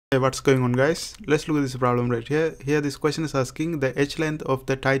Hey, what's going on, guys? Let's look at this problem right here. Here this question is asking the H length of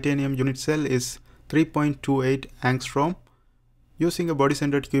the titanium unit cell is 3.28 angstrom. Using a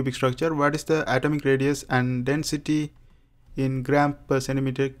body-centered cubic structure, what is the atomic radius and density in gram per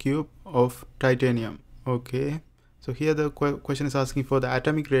centimeter cube of titanium? Okay, so here the question is asking for the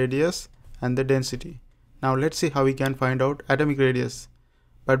atomic radius and the density. Now let's see how we can find out atomic radius.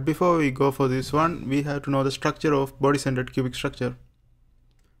 But before we go for this one, we have to know the structure of body-centered cubic structure.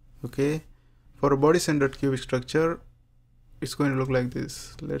 Okay, for a body-centered cubic structure, it's going to look like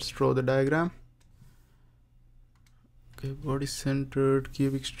this. Let's draw the diagram. Okay, body-centered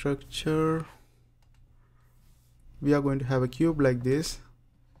cubic structure. We are going to have a cube like this,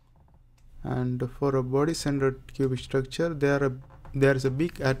 and for a body-centered cubic structure, there is a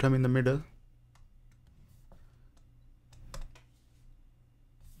big atom in the middle.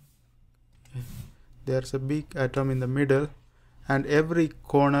 There's a big atom in the middle, and every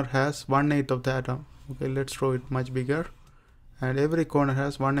corner has 1/8 of the atom. Okay, let's draw it much bigger, and every corner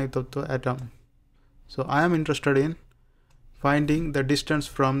has 1/8 of the atom. So I am interested in finding the distance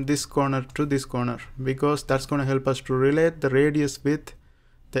from this corner to this corner, because that's going to help us to relate the radius with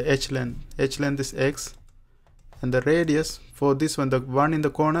the H length. H length is x, and the radius for this one, the one in the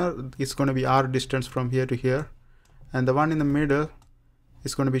corner, is going to be r distance from here to here, and the one in the middle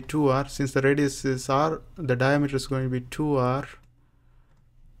is going to be 2r. Since the radius is r, the diameter is going to be 2r,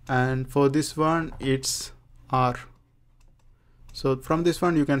 and for this one it's r. So from this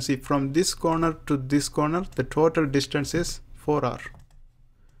one you can see from this corner to this corner the total distance is 4r.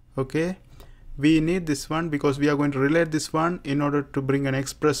 Okay, we need this one because we are going to relate this one in order to bring an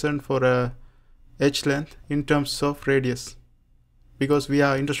expression for a H length in terms of radius, because we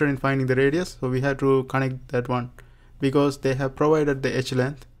are interested in finding the radius, so we have to connect that one because they have provided the H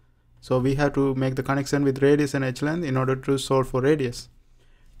length. So we have to make the connection with radius and H length in order to solve for radius.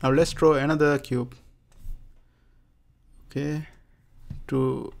 Now let's draw another cube, okay,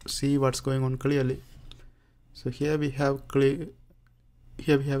 to see what's going on clearly. So here we have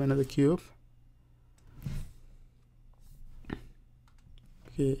another cube.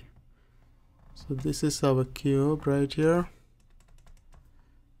 Okay, so this is our cube right here.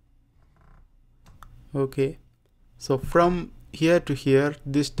 Okay, so from here to here,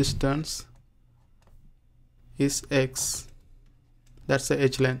 this distance is x. That's the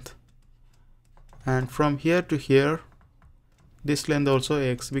H length. And from here to here, this length also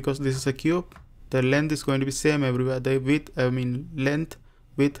x, because this is a cube. The length is going to be same everywhere. The width, length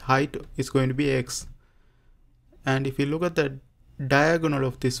with height is going to be x. And if you look at the diagonal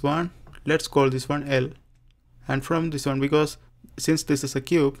of this one, let's call this one L. And from this one, because since this is a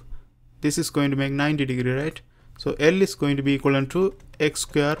cube, this is going to make 90 degree, right? So L is going to be equivalent to x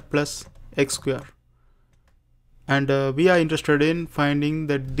square plus x square. And we are interested in finding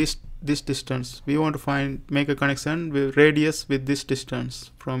that this distance. We want to make a connection with radius with this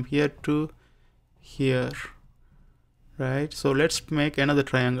distance from here to here, right? So let's make another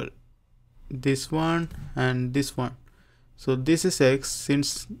triangle, this one and this one. So this is x,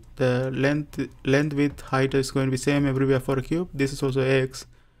 since the length with height is going to be same everywhere for a cube. This is also x,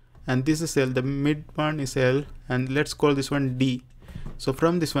 and this is L. The mid one is L, and let's call this one D. So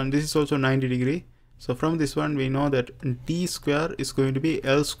from this one, this is also 90 degree. So from this one, we know that d square is going to be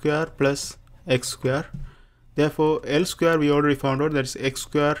L square plus x square. Therefore, L square we already found out, that is x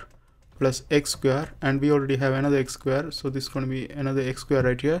square plus x square, and we already have another x square. So this is going to be another x square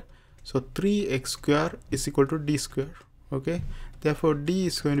right here. So 3x square is equal to d square. Okay, therefore d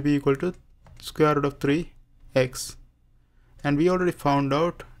is going to be equal to square root of 3x. And we already found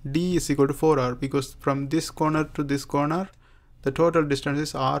out d is equal to 4r, because from this corner to this corner, the total distance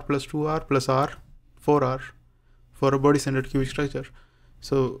is r plus 2r plus r, 4r, for a body-centered cubic structure.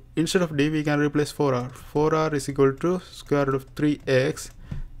 So instead of d, we can replace 4r. 4r is equal to square root of 3x.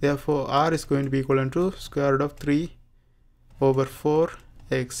 Therefore, r is going to be equivalent to square root of 3 over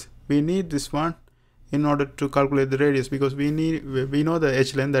 4x. We need this one in order to calculate the radius, because we know the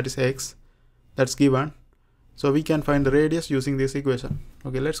H length, that is x, that's given. So we can find the radius using this equation.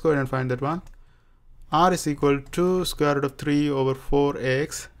 Okay, let's go ahead and find that one. R is equal to square root of 3 over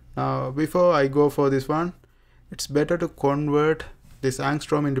 4x. Now, before I go for this one, it's better to convert this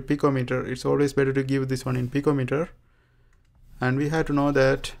angstrom into picometer. It's always better to give this one in picometer. And we have to know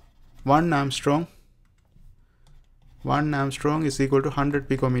that 1 Armstrong is equal to 100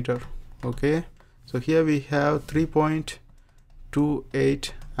 picometer. Okay, so here we have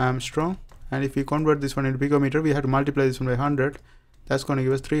 3.28 Armstrong. And if we convert this one into picometer, we have to multiply this one by 100. That's going to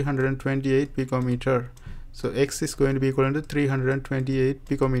give us 328 picometer. So x is going to be equivalent to 328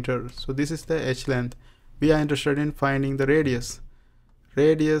 picometer. So this is the H length. We are interested in finding the radius.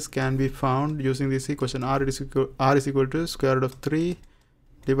 radius can be found using this equation. R is equal to square root of 3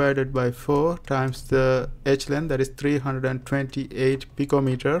 divided by 4 times the h length, that is 328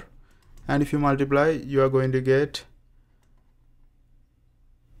 picometer, and if you multiply, you are going to get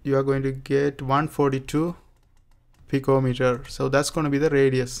 142 picometer. So that's going to be the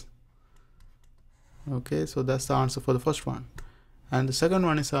radius. Okay, so that's the answer for the first one. And the second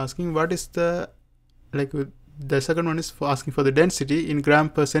one is asking what is the second one is asking for the density in gram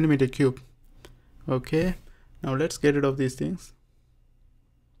per centimeter cube. Okay, now let's get rid of these things.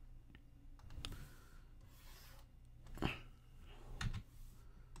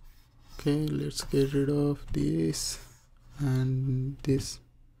 Okay, let's get rid of this and this.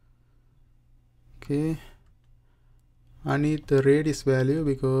 Okay, I need the radius value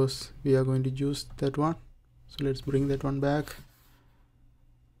because we are going to use that one, so let's bring that one back.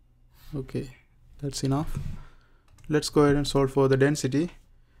 Okay, that's enough. Let's go ahead and solve for the density,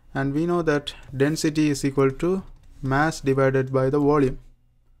 and we know that density is equal to mass divided by the volume.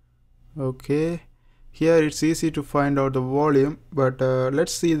 Okay, here it's easy to find out the volume, but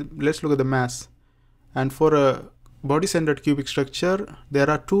let's look at the mass. And for a body-centered cubic structure, there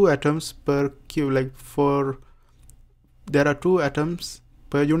are 2 atoms per cube, there are 2 atoms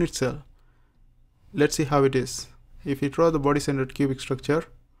per unit cell. Let's see how it is. If we draw the body-centered cubic structure,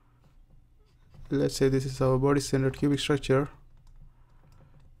 let's say this is our body-centered cubic structure.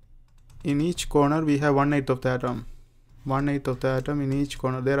 In each corner we have 1/8 of the atom. 1/8 of the atom in each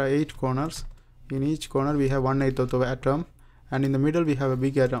corner. There are 8 corners. In each corner we have 1/8 of the atom, and in the middle we have a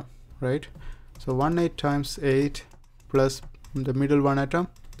big atom, right? So 1/8 times 8 plus the middle one atom,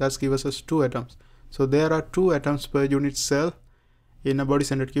 that gives us 2 atoms. So there are 2 atoms per unit cell in a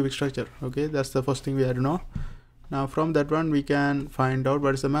body-centered cubic structure. Okay, that's the first thing we have to know. Now from that one we can find out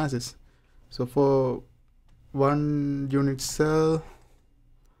what is the mass is. So for 1 unit cell,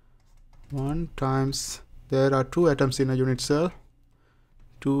 1 times, there are 2 atoms in a unit cell,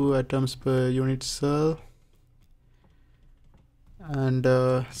 2 atoms per unit cell, and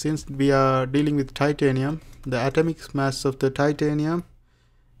since we are dealing with titanium, the atomic mass of the titanium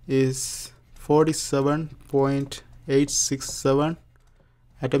is 47.867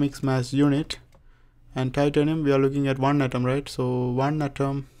 atomic mass unit, and titanium we are looking at 1 atom, right? So 1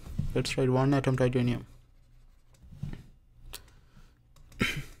 atom, let's write 1 atom titanium.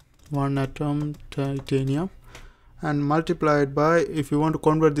 1 atom titanium, and multiplied by, if you want to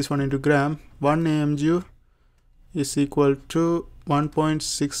convert this one into gram, 1 AMG is equal to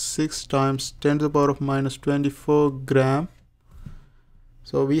 1.66 times 10 to the power of minus 24 gram.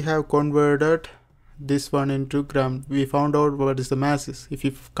 So we have converted this one into gram. We found out what is the mass is. If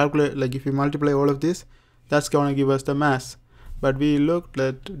you calculate, if you multiply all of this, that's going to give us the mass. But we looked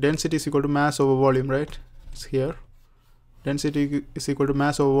at density is equal to mass over volume, right? It's here. Density is equal to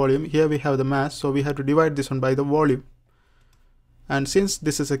mass over volume. Here we have the mass, so we have to divide this one by the volume. And since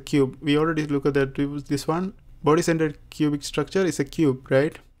this is a cube, we already looked at that. This one, body-centered cubic structure is a cube,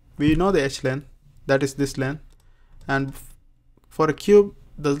 right? We know the h length, that is this length, and for a cube,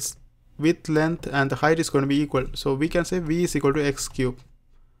 the width, length, and the height is going to be equal. So we can say v is equal to x cube,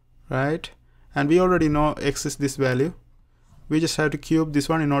 right? And we already know x is this value. We just have to cube this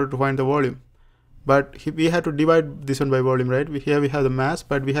one in order to find the volume. But we have to divide this one by volume, right? Here we have the mass,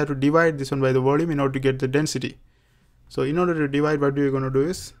 but we have to divide this one by the volume in order to get the density. So in order to divide, what we are going to do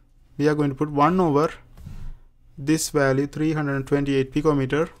is, we are going to put 1 over this value, 328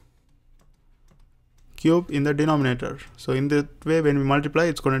 picometer cube, in the denominator. So in that way, when we multiply,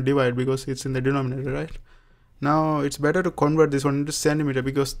 it's going to divide because it's in the denominator, right? Now it's better to convert this one into centimeter,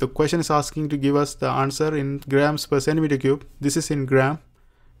 because the question is asking to give us the answer in grams per centimeter cube. This is in gram.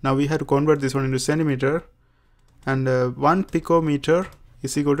 Now we have to convert this one into centimeter, and 1 picometer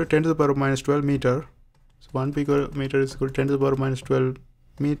is equal to 10 to the power of minus 12 meter. So 1 picometer is equal to 10 to the power of minus 12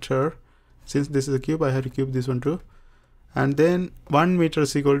 meter. Since this is a cube, I have to cube this one too. And then 1 meter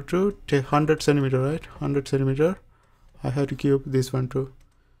is equal to 100 centimeter, right? 100 centimeter. I have to cube this one too.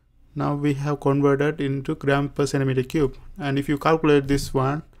 Now we have converted into gram per centimeter cube. And if you calculate this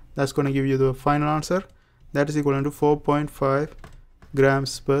one, that's going to give you the final answer. That is equal to 4.5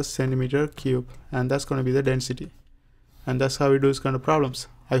 grams per centimeter cube. And that's going to be the density. And that's how we do this kind of problems.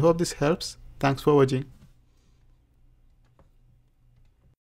 I hope this helps. Thanks for watching.